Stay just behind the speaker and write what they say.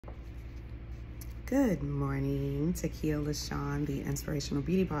Good morning, Takia LaShawn, the Inspirational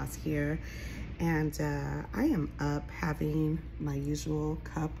Beauty Boss here. And I am up having my usual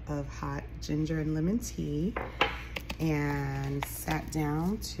cup of hot ginger and lemon tea and sat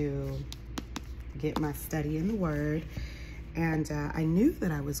down to get my study in the Word. And I knew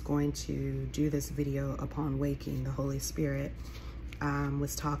that I was going to do this video upon waking. The Holy Spirit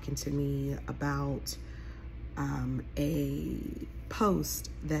was talking to me about a post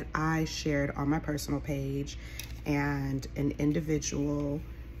that I shared on my personal page, and an individual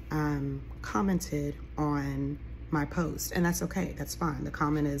commented on my post, and that's okay, that's fine. The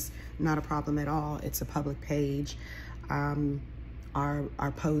comment is not a problem at all. It's a public page.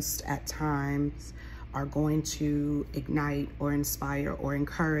 Our posts at times are going to ignite or inspire or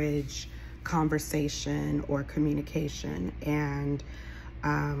encourage conversation or communication, and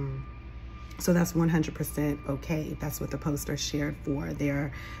so that's 100% okay. That's what the posts are shared for.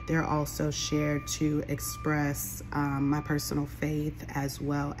 They're also shared to express my personal faith, as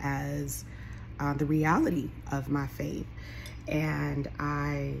well as the reality of my faith. And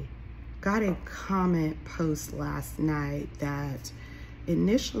I got a comment post last night that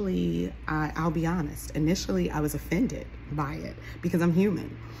initially, I'll be honest, initially I was offended by it because I'm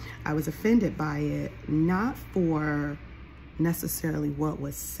human. I was offended by it, not for necessarily what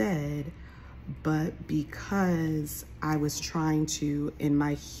was said, but because I was trying to, in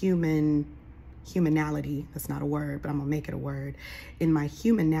my humanality, that's not a word, but I'm gonna make it a word, in my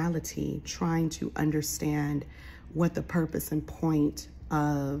humanality, trying to understand what the purpose and point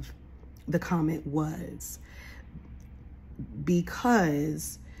of the comment was.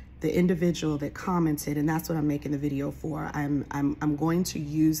 Because the individual that commented, and that's what I'm making the video for, I'm going to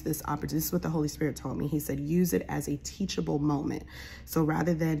use this opportunity. This is what the Holy Spirit told me. He said, use it as a teachable moment. So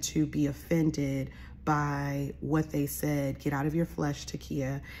rather than to be offended by what they said, get out of your flesh,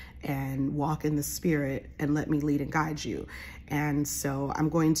 Takia, and walk in the Spirit and let me lead and guide you. And so I'm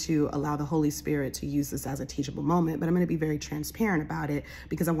going to allow the Holy Spirit to use this as a teachable moment, but I'm going to be very transparent about it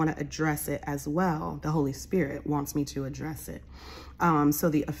because I want to address it as well. The Holy Spirit wants me to address it. So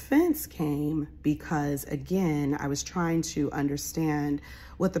the offense came because, again, I was trying to understand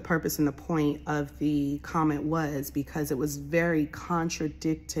what the purpose and the point of the comment was, because it was very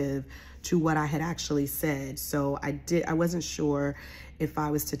contradictory to what I had actually said. So I wasn't sure if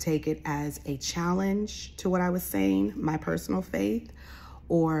I was to take it as a challenge to what I was saying, my personal faith,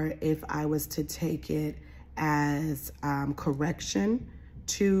 or if I was to take it as correction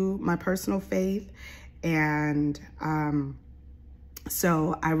to my personal faith. And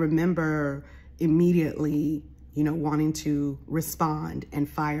so I remember immediately, wanting to respond and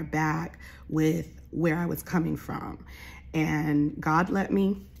fire back with where I was coming from. And God let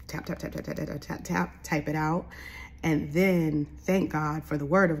me tap, tap, tap, tap, tap, tap, tap, tap, type it out. And then thank God for the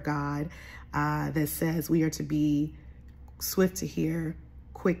Word of God that says we are to be swift to hear,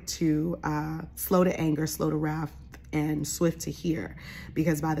 quick to, slow to anger, slow to wrath, and swift to hear.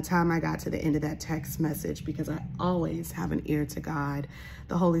 Because by the time I got to the end of that text message, because I always have an ear to God,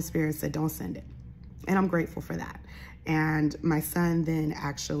 the Holy Spirit said, don't send it. And I'm grateful for that. And my son then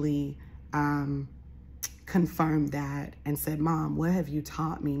actually confirmed that and said, Mom, what have you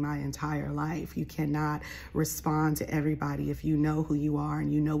taught me my entire life? You cannot respond to everybody. If you know who you are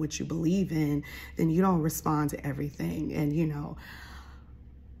and you know what you believe in, then you don't respond to everything. And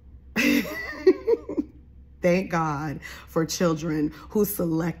thank God for children who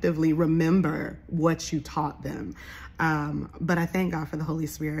selectively remember what you taught them. But I thank God for the Holy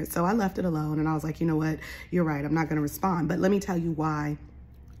Spirit. So I left it alone, and I was like, you know what? You're right. I'm not going to respond. But let me tell you why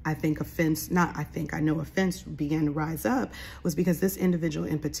I know offense began to rise up, was because this individual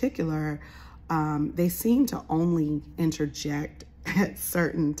in particular, they seem to only interject at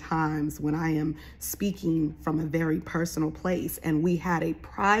certain times when I am speaking from a very personal place. And we had a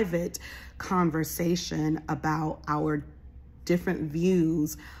private conversation about our different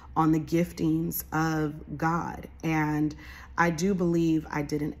views on the giftings of God. And I do believe I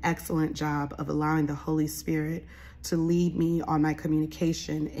did an excellent job of allowing the Holy Spirit to lead me on my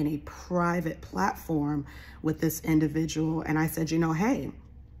communication in a private platform with this individual. And I said, hey,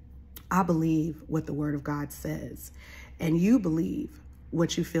 I believe what the Word of God says, and you believe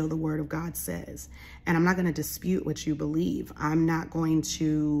what you feel the Word of God says. And I'm not going to dispute what you believe. I'm not going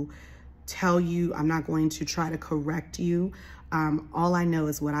to tell you, I'm not going to try to correct you. All I know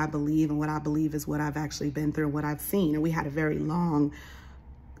is what I believe, and what I believe is what I've actually been through and what I've seen. And we had a very long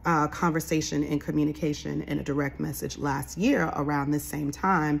conversation and communication in a direct message last year around this same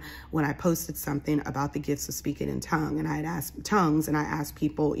time when I posted something about the gifts of speaking in tongues. And I asked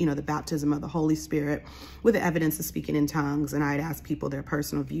people, you know, the baptism of the Holy Spirit with the evidence of speaking in tongues. And I had asked people their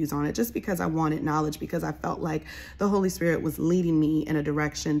personal views on it just because I wanted knowledge, because I felt like the Holy Spirit was leading me in a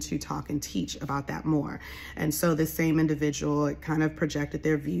direction to talk and teach about that more. And so this same individual kind of projected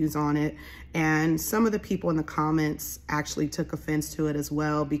their views on it. And some of the people in the comments actually took offense to it as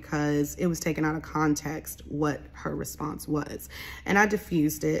well, because it was taken out of context what her response was. And I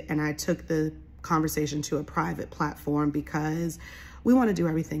diffused it, and I took the conversation to a private platform, because we want to do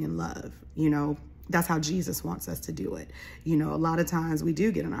everything in love. You know, that's how Jesus wants us to do it. You know, a lot of times we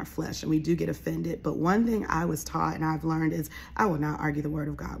do get in our flesh and we do get offended. But one thing I was taught and I've learned is I will not argue the word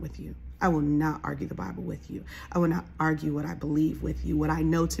of God with you. I will not argue the Bible with you. I will not argue what I believe with you, what I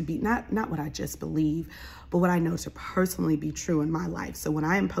know to be, not what I just believe, but what I know to personally be true in my life. So when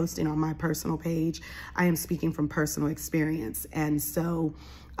I am posting on my personal page, I am speaking from personal experience. And so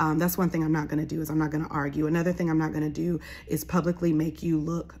that's one thing I'm not going to do, is I'm not going to argue. Another thing I'm not going to do is publicly make you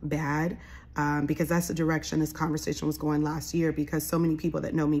look bad. Because that's the direction this conversation was going last year, because so many people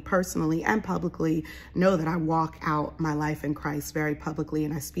that know me personally and publicly know that I walk out my life in Christ very publicly,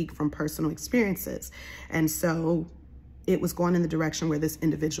 and I speak from personal experiences. And so it was going in the direction where this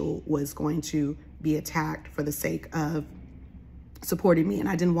individual was going to be attacked for the sake of supporting me. And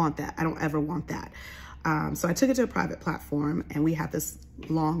I didn't want that. I don't ever want that. So I took it to a private platform, and we had this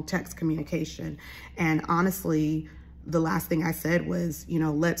long text communication. And honestly, the last thing I said was, you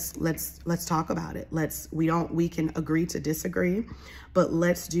know, let's talk about it. We can agree to disagree, but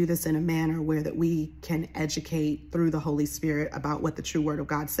let's do this in a manner where that we can educate through the Holy Spirit about what the true word of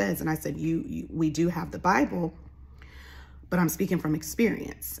God says. And I said, we do have the Bible, but I'm speaking from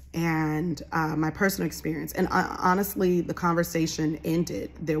experience and my personal experience. And honestly, the conversation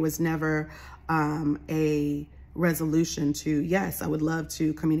ended. There was never a resolution to, yes, I would love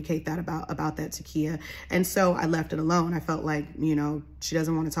to communicate that about that to Kia. And so I left it alone. I felt like, you know, she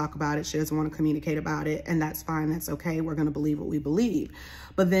doesn't want to talk about it. She doesn't want to communicate about it. And that's fine. That's okay. We're going to believe what we believe.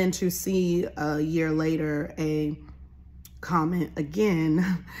 But then to see a year later a comment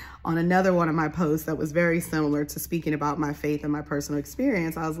again on another one of my posts that was very similar to speaking about my faith and my personal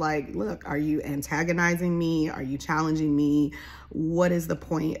experience, I was like, look, are you antagonizing me? Are you challenging me? What is the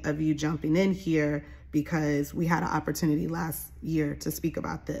point of you jumping in here? Because we had an opportunity last year to speak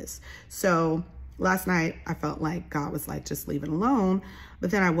about this. So last night I felt like God was like, just leave it alone.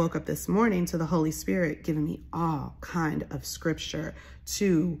 But then I woke up this morning to the Holy Spirit giving me all kind of scripture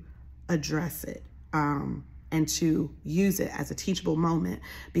to address it and to use it as a teachable moment,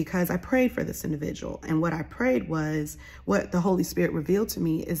 because I prayed for this individual. And what I prayed was, what the Holy Spirit revealed to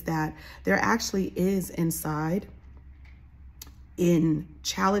me is that there actually is inside, in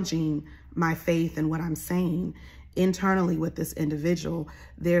challenging my faith and what I'm saying internally with this individual,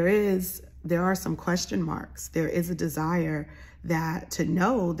 there are some question marks. There is a desire to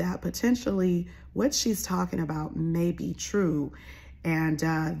know that potentially what she's talking about may be true. And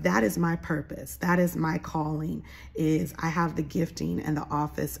that is my purpose. That is my calling. Is I have the gifting and the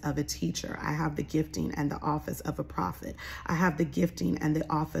office of a teacher. I have the gifting and the office of a prophet. I have the gifting and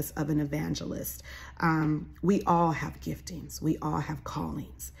the office of an evangelist. We all have giftings. We all have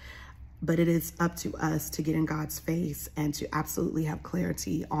callings. But it is up to us to get in God's face and to absolutely have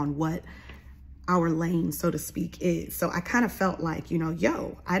clarity on what our lane, so to speak, is. So I kind of felt like, you know,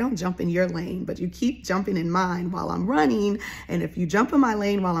 yo, I don't jump in your lane, but you keep jumping in mine while I'm running. And if you jump in my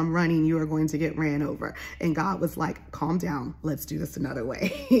lane while I'm running, you are going to get ran over. And God was like, calm down. Let's do this another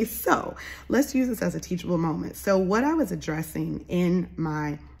way. So let's use this as a teachable moment. So what I was addressing in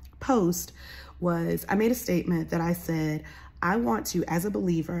my post was, I made a statement that I said, I want to, as a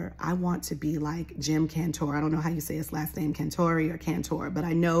believer, I want to be like Jim Cantor. I don't know how you say his last name, Cantori or Cantor, but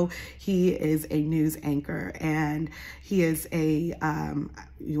I know he is a news anchor, and he is a,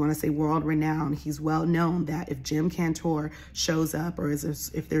 you want to say world renowned. He's well known that if Jim Cantor shows up, or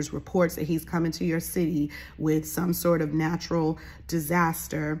if there's reports that he's coming to your city with some sort of natural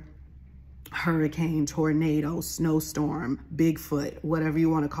disaster, hurricane, tornado, snowstorm, Bigfoot, whatever you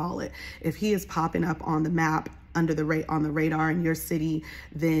want to call it, if he is popping up on the map on the radar in your city,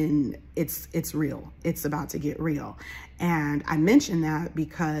 then it's real. It's about to get real. And I mention that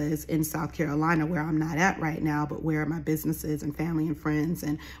because in South Carolina, where I'm not at right now, but where my business is and family and friends,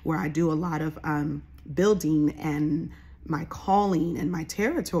 and where I do a lot of building, and my calling and my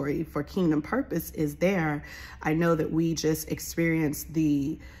territory for kingdom purpose is there. I know that we just experienced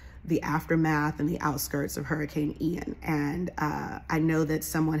the the aftermath and the outskirts of Hurricane Ian. And I know that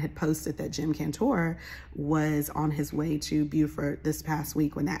someone had posted that Jim Cantor was on his way to Beaufort this past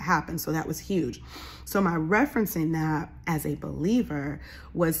week when that happened. So that was huge. So my referencing that as a believer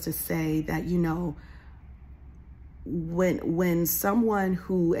was to say that, you know, when someone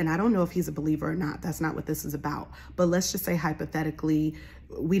who, and I don't know if he's a believer or not, that's not what this is about, but let's just say hypothetically,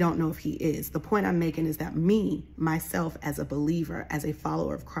 we don't know if he is. The point I'm making is that myself as a believer, as a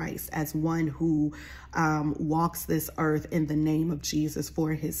follower of Christ, as one who walks this earth in the name of Jesus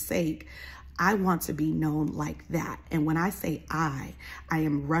for his sake, I want to be known like that. And when I say I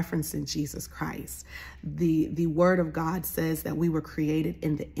am referencing Jesus Christ. The word of God says that we were created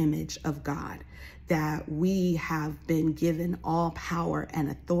in the image of God, that we have been given all power and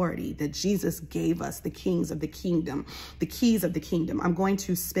authority, that Jesus gave us the keys of the kingdom. I'm going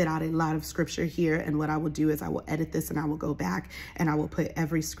to spit out a lot of scripture here. And what I will do is I will edit this and I will go back and I will put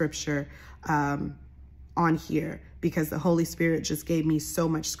every scripture on here, because the Holy Spirit just gave me so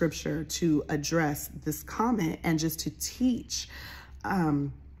much scripture to address this comment and just to teach.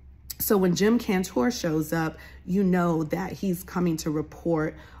 So when Jim Cantor shows up, you know that he's coming to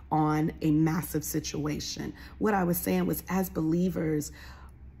report on a massive situation. What I was saying was, as believers,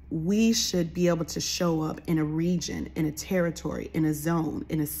 we should be able to show up in a region, in a territory, in a zone,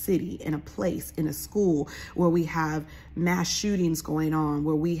 in a city, in a place, in a school where we have mass shootings going on,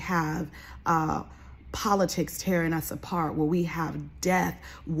 where we have politics tearing us apart, where we have death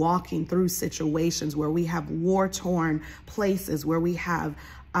walking through situations, where we have war-torn places, where we have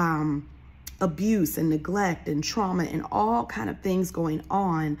abuse and neglect and trauma and all kind of things going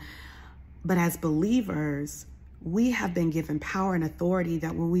on. But as believers, we have been given power and authority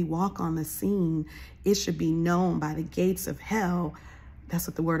that when we walk on the scene, it should be known by the gates of hell. That's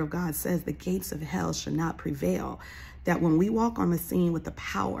what the word of God says. The gates of hell should not prevail. That when we walk on the scene with the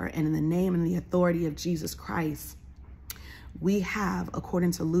power and in the name and the authority of Jesus Christ, we have,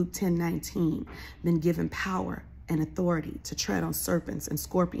 according to Luke 10:19, been given power and authority to tread on serpents and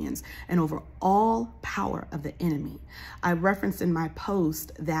scorpions and over all power of the enemy. I referenced in my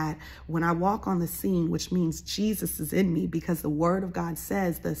post that when I walk on the scene, which means Jesus is in me, because the word of God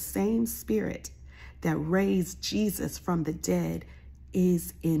says the same spirit that raised Jesus from the dead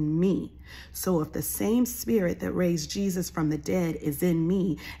is in me. So if the same spirit that raised Jesus from the dead is in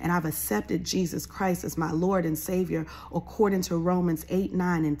me, and I've accepted Jesus Christ as my Lord and Savior, according to Romans 8,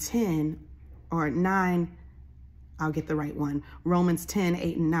 9, and 10, or 9, I'll get the right one. Romans 10,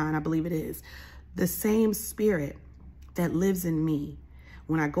 8, and 9, I believe it is. The same spirit that lives in me.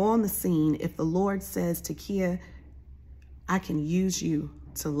 When I go on the scene, if the Lord says, Takia, I can use you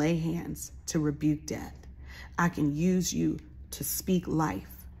to lay hands, to rebuke death. I can use you to speak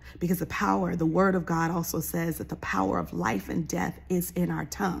life. Because the word of God also says that the power of life and death is in our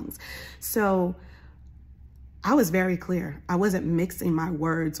tongues. So I was very clear. I wasn't mixing my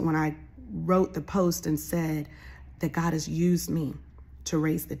words when I wrote the post and said that God has used me to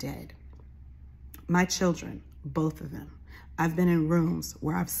raise the dead. My children, both of them, I've been in rooms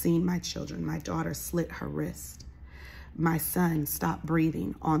where I've seen my children. My daughter slit her wrist. My son stopped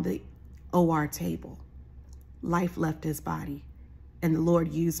breathing on the OR table. Life left his body, and the Lord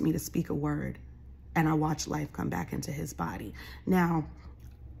used me to speak a word, and I watched life come back into his body. Now,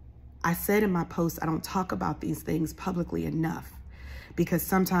 I said in my post, I don't talk about these things publicly enough, because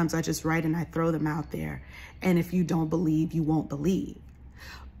sometimes I just write and I throw them out there. And if you don't believe, you won't believe.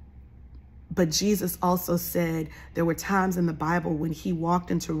 But Jesus also said there were times in the Bible when he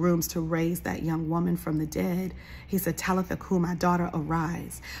walked into rooms to raise that young woman from the dead. He said, Talitha kum, my daughter,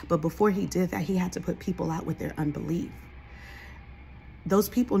 arise. But before he did that, he had to put people out with their unbelief. Those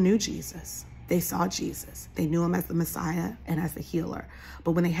people knew Jesus. They saw Jesus. They knew him as the Messiah and as the healer.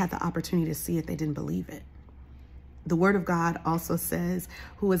 But when they had the opportunity to see it, they didn't believe it. The word of God also says,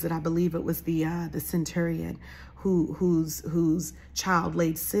 who is it? I believe it was the centurion whose child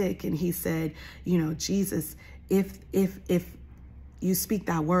laid sick. And he said, you know, Jesus, if you speak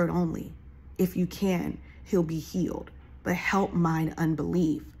thy word only, if you can, he'll be healed. But help mine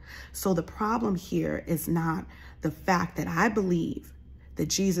unbelief. So the problem here is not the fact that I believe that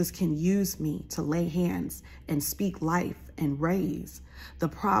Jesus can use me to lay hands and speak life and raise. The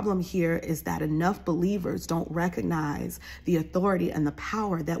problem here is that enough believers don't recognize the authority and the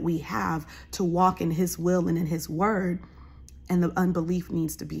power that we have to walk in his will and in his word, and the unbelief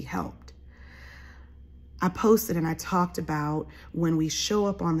needs to be helped. I posted and I talked about when we show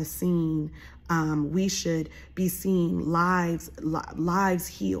up on the scene, we should be seeing lives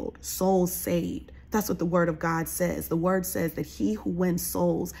healed, souls saved. That's what the word of God says. The word says that he who wins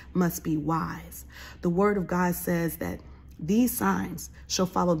souls must be wise. The word of God says that These signs shall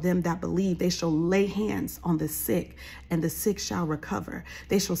follow them that believe. They shall lay hands on the sick, and the sick shall recover.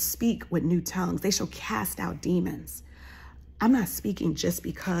 They shall speak with new tongues. They shall cast out demons. I'm not speaking just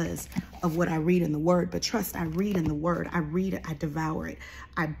because of what I read in the word, but trust, I read in the word. I read it, I devour it,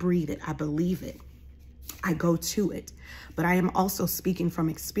 I breathe it, I believe it, I go to it. But I am also speaking from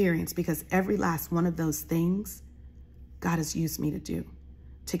experience, because every last one of those things God has used me to do,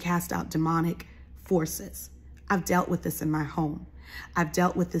 to cast out demonic forces. I've dealt with this in my home. I've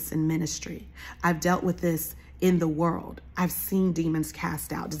dealt with this in ministry. I've dealt with this in the world. I've seen demons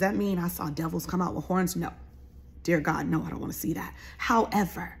cast out. Does that mean I saw devils come out with horns? No. Dear God, no, I don't want to see that.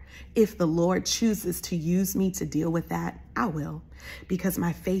 However, if the Lord chooses to use me to deal with that, I will, because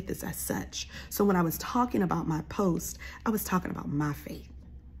my faith is as such. So when I was talking about my post, I was talking about my faith.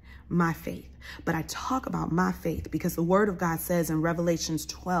 My faith. But I talk about my faith because the word of God says in Revelations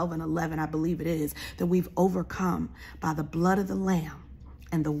 12 and 11, I believe it is, that we've overcome by the blood of the Lamb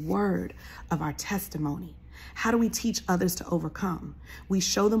and the word of our testimony. How do we teach others to overcome? We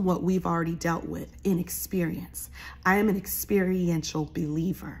show them what we've already dealt with in experience. I am an experiential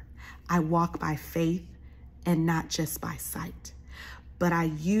believer. I walk by faith and not just by sight. But I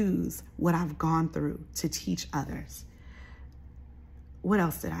use what I've gone through to teach others. What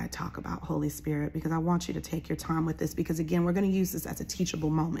else did I talk about, Holy Spirit? Because I want you to take your time with this, because again, we're going to use this as a teachable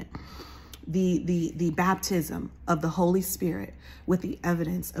moment. The baptism of the Holy Spirit with the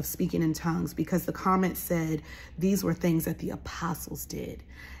evidence of speaking in tongues, because the comment said these were things that the apostles did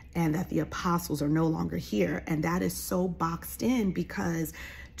and that the apostles are no longer here. And that is so boxed in because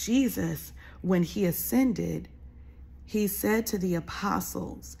Jesus, when he ascended, he said to the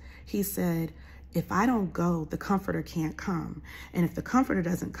apostles, he said, if I don't go, the comforter can't come. And if the comforter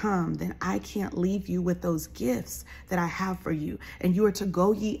doesn't come, then I can't leave you with those gifts that I have for you. And you are to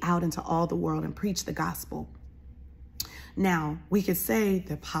go ye out into all the world and preach the gospel. Now, we could say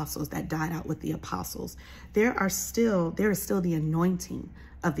the apostles that died out with the apostles. There is still the anointing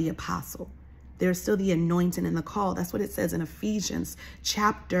of the apostle. There's still the anointing and the call. That's what it says in Ephesians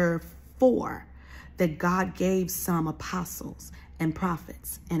chapter 4, that God gave some apostles and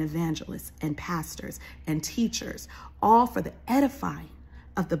prophets and evangelists and pastors and teachers, all for the edifying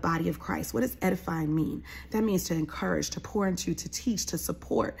of the body of Christ. What does edifying mean? That means to encourage, to pour into, to teach, to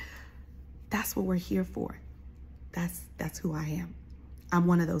support. That's what we're here for. That's who I am. I'm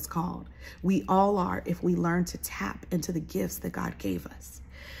one of those called. We all are, if we learn to tap into the gifts that God gave us.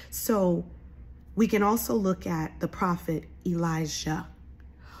 So we can also look at the prophet Elijah,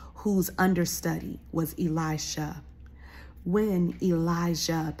 whose understudy was Elisha. When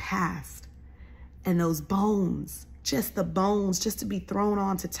Elijah passed, and those bones, just the bones, just to be thrown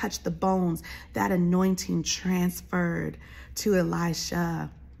on to touch the bones, that anointing transferred to Elisha.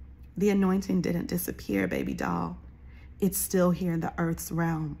 The anointing didn't disappear, baby doll. It's still here in the earth's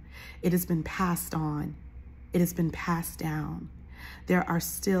realm. It has been passed on. It has been passed down. There are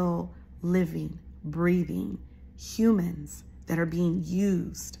still living, breathing humans that are being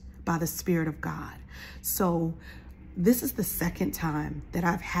used by the Spirit of God. So this is the second time that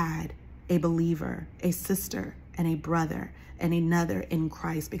I've had a believer, a sister, and a brother, and another in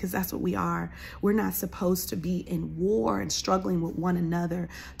Christ, because that's what we are. We're not supposed to be in war and struggling with one another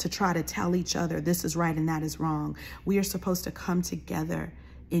to try to tell each other this is right and that is wrong. We are supposed to come together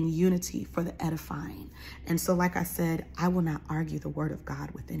in unity for the edifying. And so, like I said, I will not argue the word of God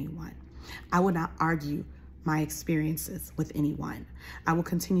with anyone. I will not argue my experiences with anyone. I will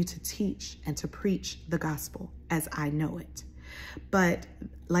continue to teach and to preach the gospel as I know it. But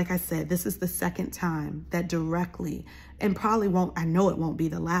like I said, this is the second time that directly, and probably won't, I know it won't be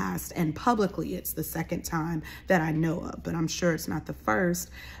the last, and publicly it's the second time that I know of, but I'm sure it's not the first,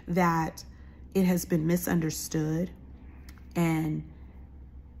 that it has been misunderstood and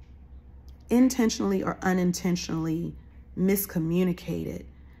intentionally or unintentionally miscommunicated,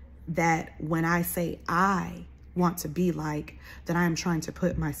 that when I say I want to be like, that I am trying to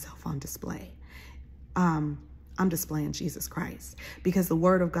put myself on display. I'm displaying Jesus Christ, because the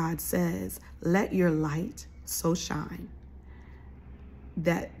word of God says, let your light so shine,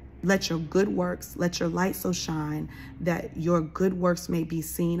 that let your good works, let your light so shine that your good works may be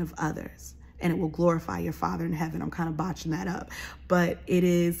seen of others, and it will glorify your Father in heaven. I'm kind of botching that up, but it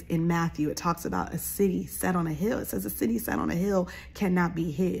is in Matthew. It talks about a city set on a hill. It says a city set on a hill cannot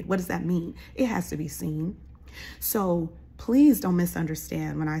be hid. What does that mean? It has to be seen. So please don't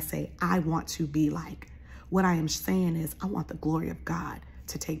misunderstand when I say I want to be like. What I am saying is I want the glory of God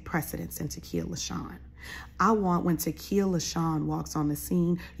to take precedence in Takia LaShawn. I want when Takia LaShawn walks on the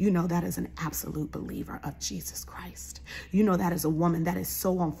scene, you know that is an absolute believer of Jesus Christ. You know that is a woman that is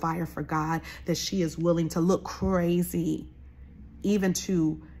so on fire for God that she is willing to look crazy even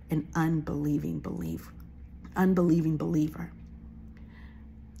to an unbelieving believer.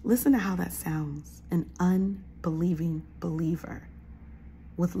 Listen to how that sounds. An unbelieving believer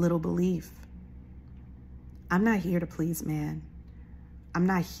with little belief. I'm not here to please man. I'm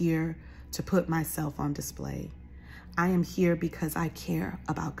not here to put myself on display. I am here because I care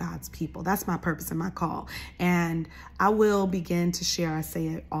about God's people. That's my purpose and my call. And I will begin to share, I say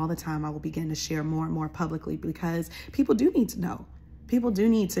it all the time, I will begin to share more and more publicly because people do need to know. People do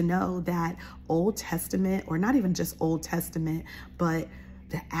need to know that Old Testament, or not even just Old Testament, but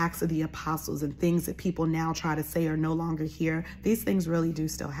the Acts of the Apostles and things that people now try to say are no longer here, these things really do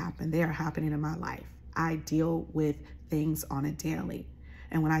still happen. They are happening in my life. I deal with things on a daily.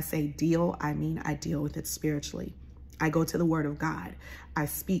 And when I say deal, I mean I deal with it spiritually. I go to the word of God. I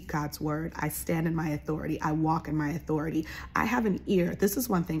speak God's word. I stand in my authority. I walk in my authority. I have an ear. This is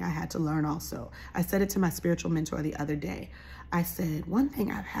one thing I had to learn also. I said it to my spiritual mentor the other day. I said, one thing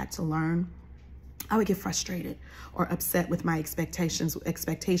I've had to learn, I would get frustrated or upset with my expectations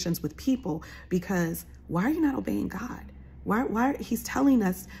with people because why are you not obeying God? Why he's telling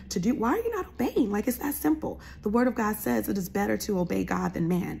us to do, why are you not obeying? Like, it's that simple. The word of God says it is better to obey God than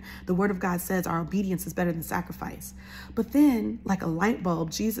man. The word of God says our obedience is better than sacrifice. But then, like a light bulb,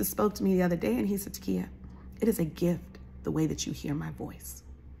 Jesus spoke to me the other day and he said, Takia, it is a gift the way that you hear my voice.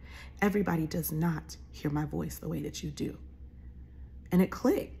 Everybody does not hear my voice the way that you do. And it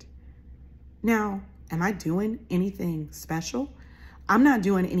clicked. Now, am I doing anything special? I'm not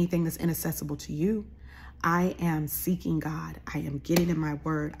doing anything that's inaccessible to you. I am seeking God. I am getting in my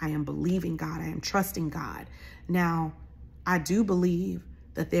word. I am believing God. I am trusting God. Now, I do believe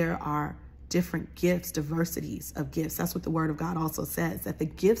that there are different gifts, diversities of gifts. That's what the word of God also says, that the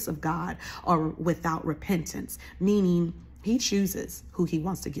gifts of God are without repentance, meaning he chooses who he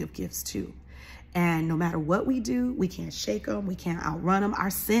wants to give gifts to. And no matter what we do, we can't shake them. We can't outrun them.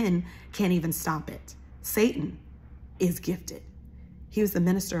 Our sin can't even stop it. Satan is gifted. He was the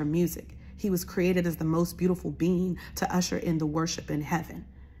minister of music. He was created as the most beautiful being to usher in the worship in heaven.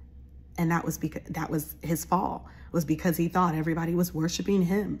 And that was because that was his fall, was because he thought everybody was worshiping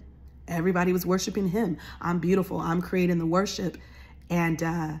him. Everybody was worshiping him. I'm beautiful. I'm creating the worship.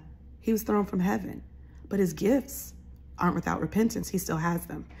 And he was thrown from heaven. But his gifts aren't without repentance. He still has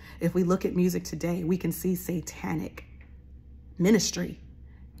them. If we look at music today, we can see satanic ministry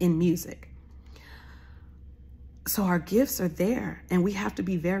in music. So our gifts are there, and we have to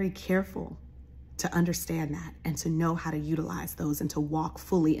be very careful to understand that and to know how to utilize those and to walk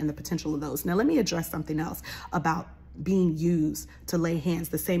fully in the potential of those. Now, let me address something else about being used to lay hands.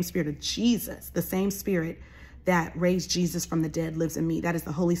 The same spirit of Jesus, the same spirit that raised Jesus from the dead lives in me. That is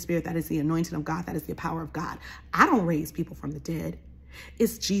the Holy Spirit. That is the anointing of God. That is the power of God. I don't raise people from the dead.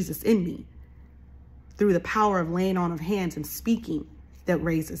 It's Jesus in me through the power of laying on of hands and speaking that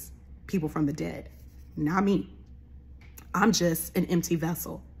raises people from the dead. Not me. I'm just an empty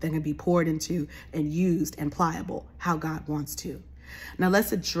vessel that can be poured into and used and pliable how God wants to. Now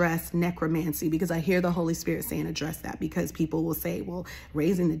let's address necromancy, because I hear the Holy Spirit saying address that, because people will say, well,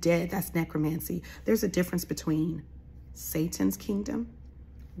 raising the dead, that's necromancy. There's a difference between Satan's kingdom,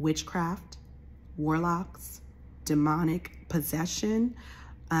 witchcraft, warlocks, demonic possession,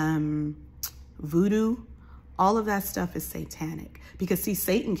 voodoo. All of that stuff is satanic, because see,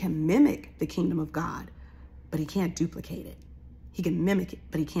 Satan can mimic the kingdom of God, but he can't duplicate it. He can mimic it,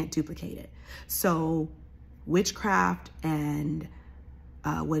 but he can't duplicate it. So witchcraft and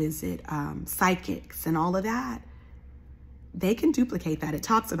psychics and all of that, they can duplicate that. It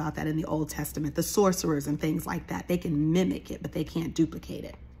talks about that in the Old Testament, the sorcerers and things like that. They can mimic it, but they can't duplicate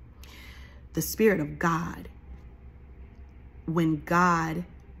it. The Spirit of God, when God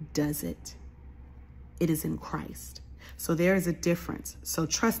does it, it is in Christ. So there is a difference. So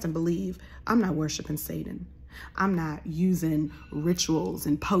trust and believe. I'm not worshiping Satan. I'm not using rituals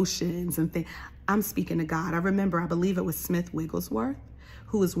and potions and things. I'm speaking to God. I remember, I believe it was Smith Wigglesworth,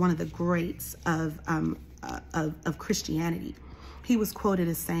 who was one of the greats of Christianity. He was quoted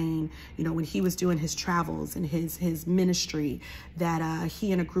as saying, you know, when he was doing his travels and his ministry, that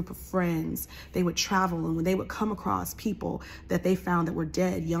he and a group of friends, they would travel, and when they would come across people that they found that were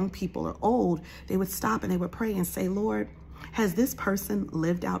dead, young people or old, they would stop and they would pray and say, Lord, has this person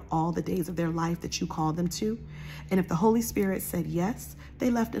lived out all the days of their life that you called them to? And if the Holy Spirit said yes, they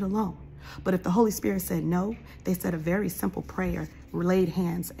left it alone. But if the Holy Spirit said no, they said a very simple prayer, laid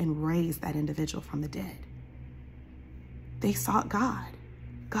hands, and raised that individual from the dead. They sought God.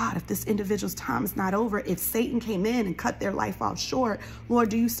 God, if this individual's time is not over, if Satan came in and cut their life off short, Lord,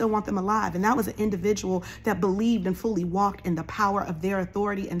 do you still want them alive? And that was an individual that believed and fully walked in the power of their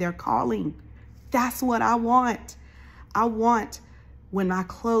authority and their calling. That's what I want. I want, when I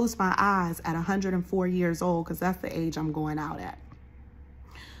close my eyes at 104 years old, because that's the age I'm going out at.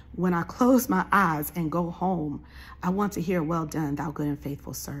 When I close my eyes and go home, I want to hear, well done, thou good and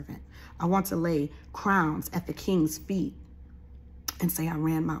faithful servant. I want to lay crowns at the King's feet and say I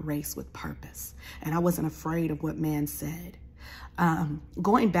ran my race with purpose and I wasn't afraid of what man said.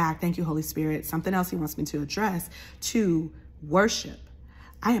 Going back, thank you, Holy Spirit, something else he wants me to address, to worship.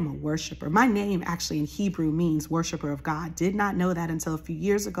 I am a worshiper. My name actually in Hebrew means worshiper of God. Did not know that until a few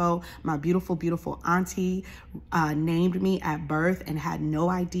years ago. My beautiful, beautiful auntie named me at birth and had no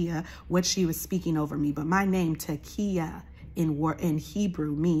idea what she was speaking over me. But my name, Takia, in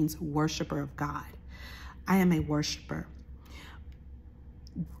Hebrew means worshiper of God. I am a worshiper.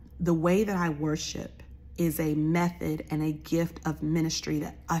 The way that I worship is a method and a gift of ministry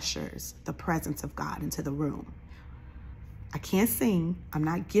that ushers the presence of God into the room. I can't sing. I'm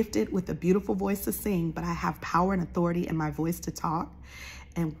not gifted with a beautiful voice to sing, but I have power and authority in my voice to talk.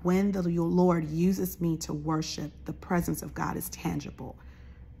 And when the Lord uses me to worship, the presence of God is tangible.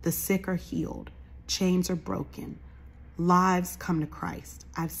 The sick are healed. Chains are broken. Lives come to Christ.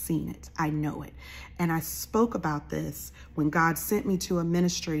 I've seen it. I know it. And I spoke about this when God sent me to a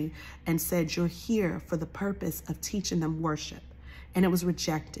ministry and said, you're here for the purpose of teaching them worship. And it was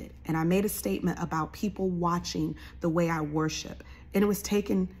rejected. And I made a statement about people watching the way I worship. And it was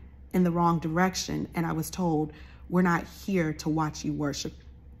taken in the wrong direction. And I was told, we're not here to watch you worship,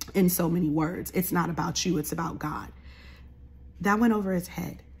 in so many words. It's not about you, it's about God. That went over his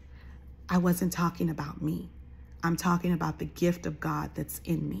head. I wasn't talking about me. I'm talking about the gift of God that's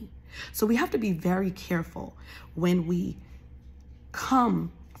in me. So we have to be very careful when we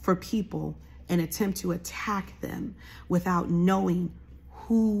come for people and attempt to attack them without knowing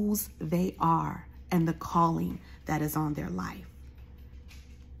whose they are and the calling that is on their life.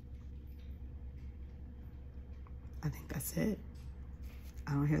 I think that's it.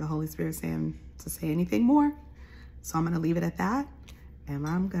 I don't hear the Holy Spirit saying to say anything more. So I'm going to leave it at that. And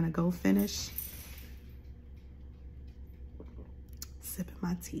I'm going to go finish sipping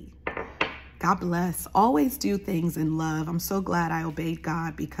my tea. God bless. Always do things in love. I'm so glad I obeyed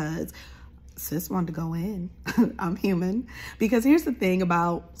God because sis wanted to go in. I'm human. Because here's the thing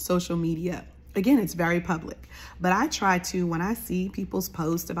about social media. Again, it's very public. But I try to, when I see people's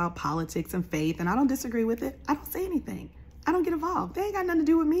posts about politics and faith, and I don't disagree with it, I don't say anything. I don't get involved. They ain't got nothing to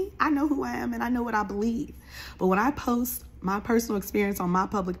do with me. I know who I am and I know what I believe. But when I post my personal experience on my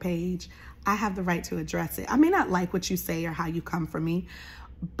public page, I have the right to address it. I may not like what you say or how you come for me,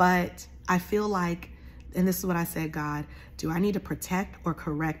 but I feel like, and this is what I said, God, do I need to protect or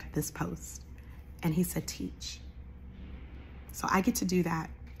correct this post? And he said, teach. So I get to do that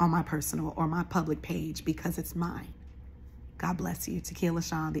on my personal or my public page because it's mine. God bless you. Tequila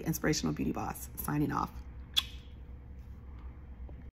Sean, the Inspirational Beauty Boss, signing off.